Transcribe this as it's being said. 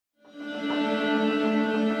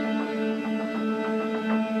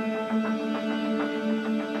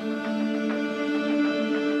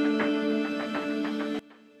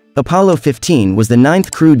Apollo 15 was the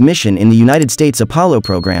 9th crewed mission in the United States Apollo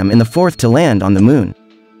program and the 4th to land on the Moon.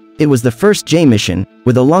 It was the first J mission,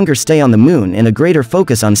 with a longer stay on the Moon and a greater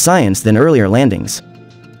focus on science than earlier landings.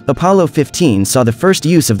 Apollo 15 saw the first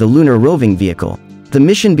use of the Lunar Roving Vehicle. The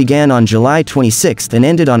mission began on July 26 and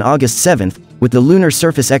ended on August 7, with the lunar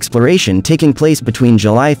surface exploration taking place between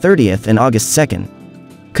July 30 and August 2.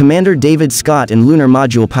 Commander David Scott and lunar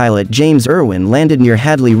module pilot James Irwin landed near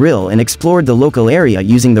Hadley Rill and explored the local area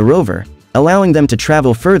using the rover, allowing them to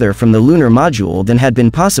travel further from the lunar module than had been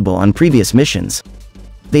possible on previous missions.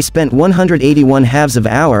 They spent 181 halves of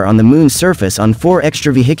an hour on the Moon's surface on 4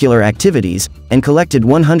 extravehicular activities, and collected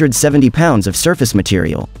 170 pounds of surface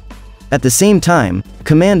material. At the same time,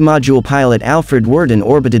 Command Module Pilot Alfred Worden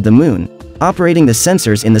orbited the Moon, operating the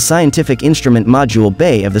sensors in the Scientific Instrument Module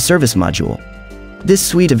Bay of the service module. This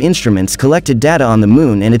suite of instruments collected data on the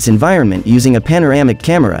Moon and its environment using a panoramic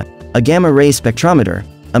camera, a gamma-ray spectrometer,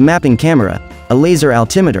 a mapping camera, a laser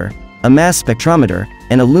altimeter, a mass spectrometer,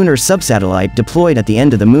 and a lunar subsatellite deployed at the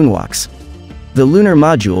end of the moonwalks. The lunar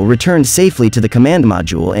module returned safely to the command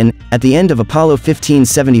module and, at the end of Apollo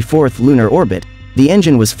 15's 74th lunar orbit, the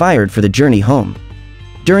engine was fired for the journey home.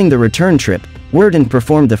 During the return trip, Worden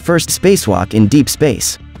performed the first spacewalk in deep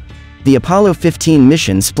space. The Apollo 15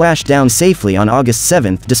 mission splashed down safely on August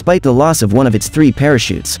 7 despite the loss of one of its 3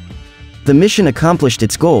 parachutes. The mission accomplished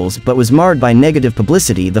its goals but was marred by negative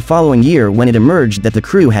publicity the following year when it emerged that the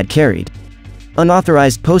crew had carried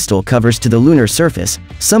unauthorized postal covers to the lunar surface,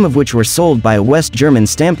 some of which were sold by a West German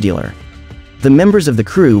stamp dealer. The members of the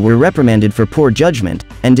crew were reprimanded for poor judgment,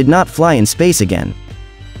 and did not fly in space again.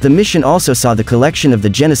 The mission also saw the collection of the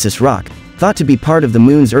Genesis rock, thought to be part of the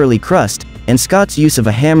Moon's early crust, and Scott's use of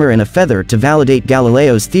a hammer and a feather to validate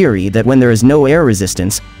Galileo's theory that when there is no air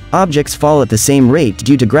resistance, objects fall at the same rate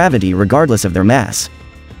due to gravity regardless of their mass.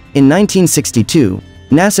 In 1962,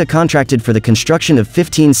 NASA contracted for the construction of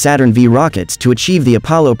 15 Saturn V rockets to achieve the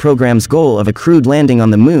Apollo program's goal of a crewed landing on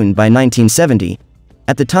the Moon by 1970.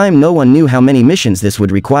 At the time, no one knew how many missions this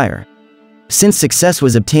would require. Since success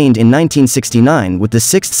was obtained in 1969 with the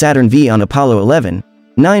 6th Saturn V on Apollo 11,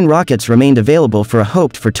 9 rockets remained available for a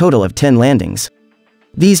hoped-for total of 10 landings.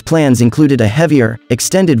 These plans included a heavier,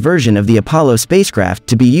 extended version of the Apollo spacecraft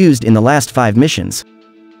to be used in the last 5 missions.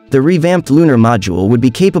 The revamped lunar module would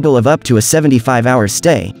be capable of up to a 75-hour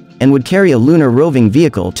stay, and would carry a lunar roving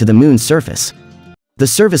vehicle to the Moon's surface. The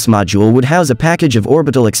service module would house a package of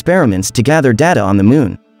orbital experiments to gather data on the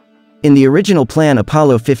Moon. In the original plan,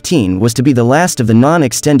 Apollo 15 was to be the last of the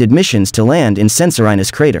non-extended missions to land in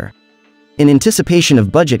Censorinus crater. In anticipation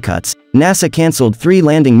of budget cuts, NASA canceled 3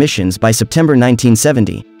 landing missions by September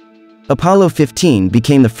 1970. Apollo 15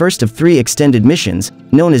 became the first of 3 extended missions,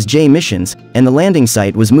 known as J missions, and the landing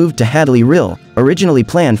site was moved to Hadley Rill, originally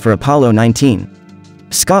planned for Apollo 19.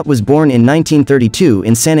 Scott was born in 1932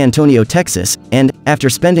 in San Antonio, Texas, and, after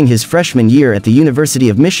spending his freshman year at the University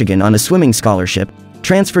of Michigan on a swimming scholarship,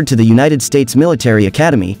 transferred to the United States Military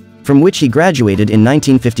Academy, from which he graduated in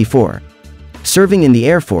 1954. Serving in the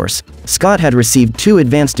Air Force, Scott had received 2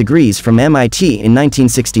 advanced degrees from MIT in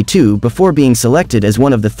 1962 before being selected as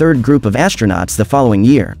one of the 3rd group of astronauts the following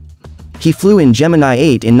year. He flew in Gemini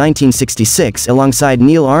 8 in 1966 alongside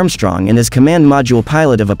Neil Armstrong and as command module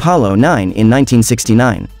pilot of Apollo 9 in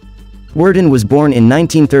 1969. Worden was born in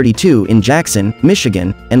 1932 in Jackson,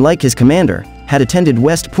 Michigan, and like his commander, had attended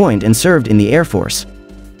West Point and served in the Air Force.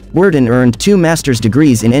 Worden earned 2 master's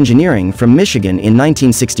degrees in engineering from Michigan in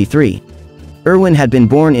 1963. Irwin had been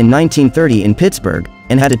born in 1930 in Pittsburgh,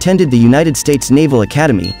 and had attended the United States Naval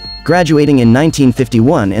Academy, graduating in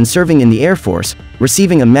 1951 and serving in the Air Force,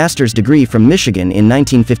 receiving a master's degree from Michigan in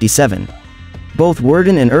 1957. Both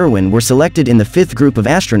Worden and Irwin were selected in the 5th group of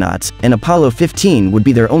astronauts, and Apollo 15 would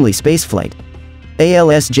be their only spaceflight.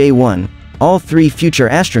 ALSJ-1. All 3 future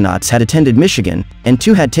astronauts had attended Michigan, and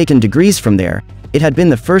 2 had taken degrees from there. It had been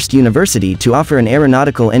the first university to offer an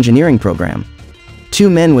aeronautical engineering program. 2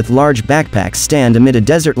 men with large backpacks stand amid a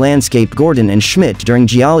desert landscape. Gordon and Schmidt during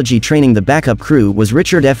geology training. The backup crew was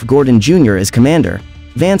Richard F. Gordon Jr. as commander,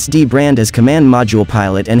 Vance D. Brand as command module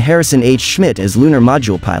pilot, and Harrison H. Schmidt as lunar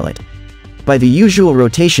module pilot. By the usual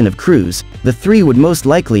rotation of crews, the 3 would most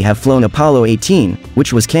likely have flown Apollo 18,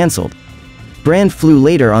 which was cancelled. Brand flew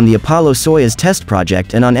later on the Apollo-Soyuz test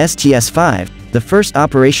project and on STS-5, the first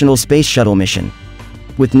operational space shuttle mission.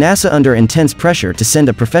 With NASA under intense pressure to send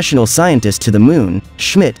a professional scientist to the Moon,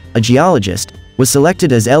 Schmidt, a geologist, was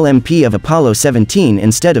selected as LMP of Apollo 17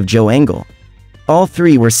 instead of Joe Engle. All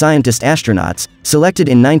 3 were scientist astronauts, selected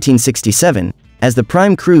in 1967, as the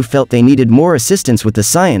prime crew felt they needed more assistance with the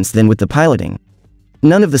science than with the piloting.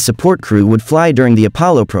 None of the support crew would fly during the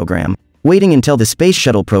Apollo program, waiting until the space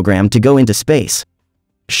shuttle program to go into space.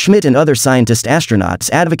 Schmidt and other scientist-astronauts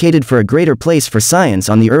advocated for a greater place for science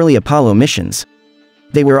on the early Apollo missions.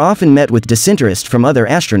 They were often met with disinterest from other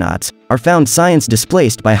astronauts, or found science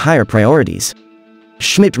displaced by higher priorities.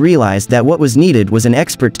 Schmidt realized that what was needed was an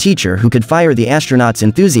expert teacher who could fire the astronauts'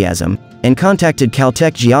 enthusiasm, and contacted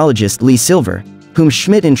Caltech geologist Lee Silver, whom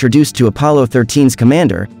Schmidt introduced to Apollo 13's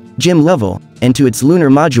commander, Jim Lovell, and to its lunar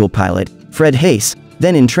module pilot, Fred Haise,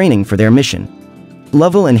 then in training for their mission.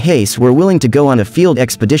 Lovell and Haise were willing to go on a field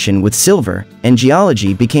expedition with Silver, and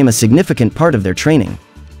geology became a significant part of their training.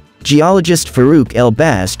 Geologist Farouk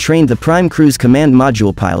El-Baz trained the Prime Crew's command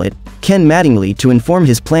module pilot, Ken Mattingly, to inform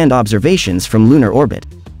his planned observations from lunar orbit.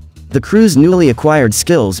 The crew's newly acquired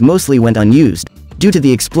skills mostly went unused, due to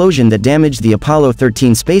the explosion that damaged the Apollo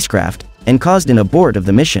 13 spacecraft, and caused an abort of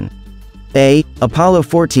the mission. Apollo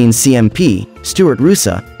 14 CMP, Stuart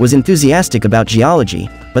Roosa, was enthusiastic about geology,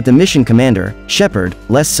 but the mission commander, Shepard,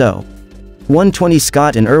 less so. 120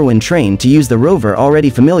 Scott and Irwin trained to use the rover already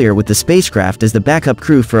familiar with the spacecraft as the backup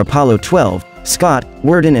crew for Apollo 12. Scott,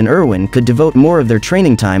 Worden and Irwin could devote more of their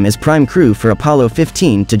training time as prime crew for Apollo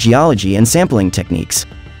 15 to geology and sampling techniques.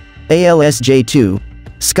 ALSJ-2.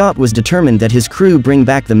 Scott was determined that his crew bring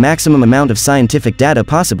back the maximum amount of scientific data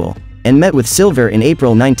possible, and met with Silver in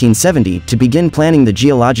April 1970 to begin planning the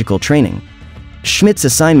geological training. Schmidt's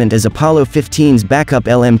assignment as Apollo 15's backup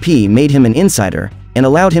LMP made him an insider, and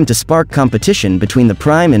allowed him to spark competition between the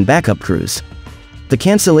prime and backup crews. The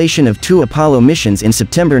cancellation of 2 Apollo missions in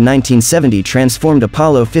September 1970 transformed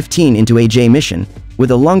Apollo 15 into a J mission,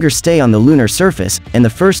 with a longer stay on the lunar surface, and the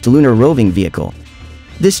first Lunar Roving Vehicle.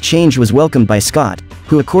 This change was welcomed by Scott,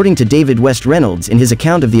 who, according to David West Reynolds in his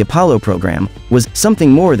account of the Apollo program, was something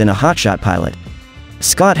more than a hotshot pilot.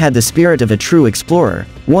 Scott had the spirit of a true explorer,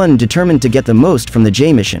 one determined to get the most from the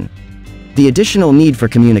J mission. The additional need for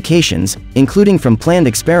communications, including from planned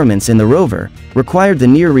experiments in the rover, required the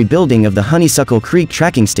near rebuilding of the Honeysuckle Creek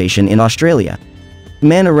tracking station in Australia.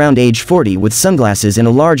 Man around age 40 with sunglasses and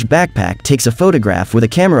a large backpack takes a photograph with a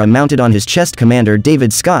camera mounted on his chest. Commander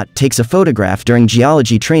David Scott takes a photograph during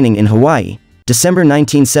geology training in Hawaii. December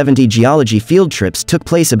 1970. Geology field trips took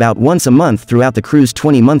place about once a month throughout the crew's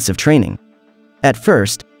 20 months of training. At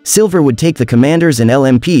first, Silver would take the commanders and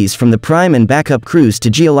LMPs from the prime and backup crews to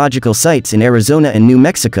geological sites in Arizona and New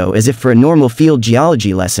Mexico as if for a normal field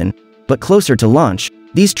geology lesson, but closer to launch,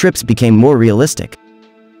 these trips became more realistic.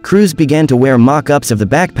 Crews began to wear mock-ups of the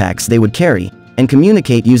backpacks they would carry, and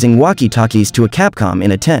communicate using walkie-talkies to a Capcom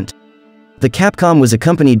in a tent. The Capcom was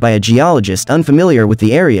accompanied by a geologist unfamiliar with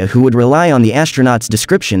the area who would rely on the astronauts'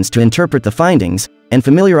 descriptions to interpret the findings, and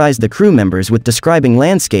familiarize the crew members with describing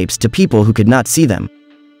landscapes to people who could not see them.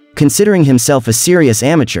 Considering himself a serious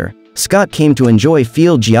amateur, Scott came to enjoy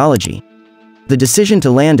field geology. The decision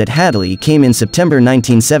to land at Hadley came in September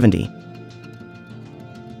 1970.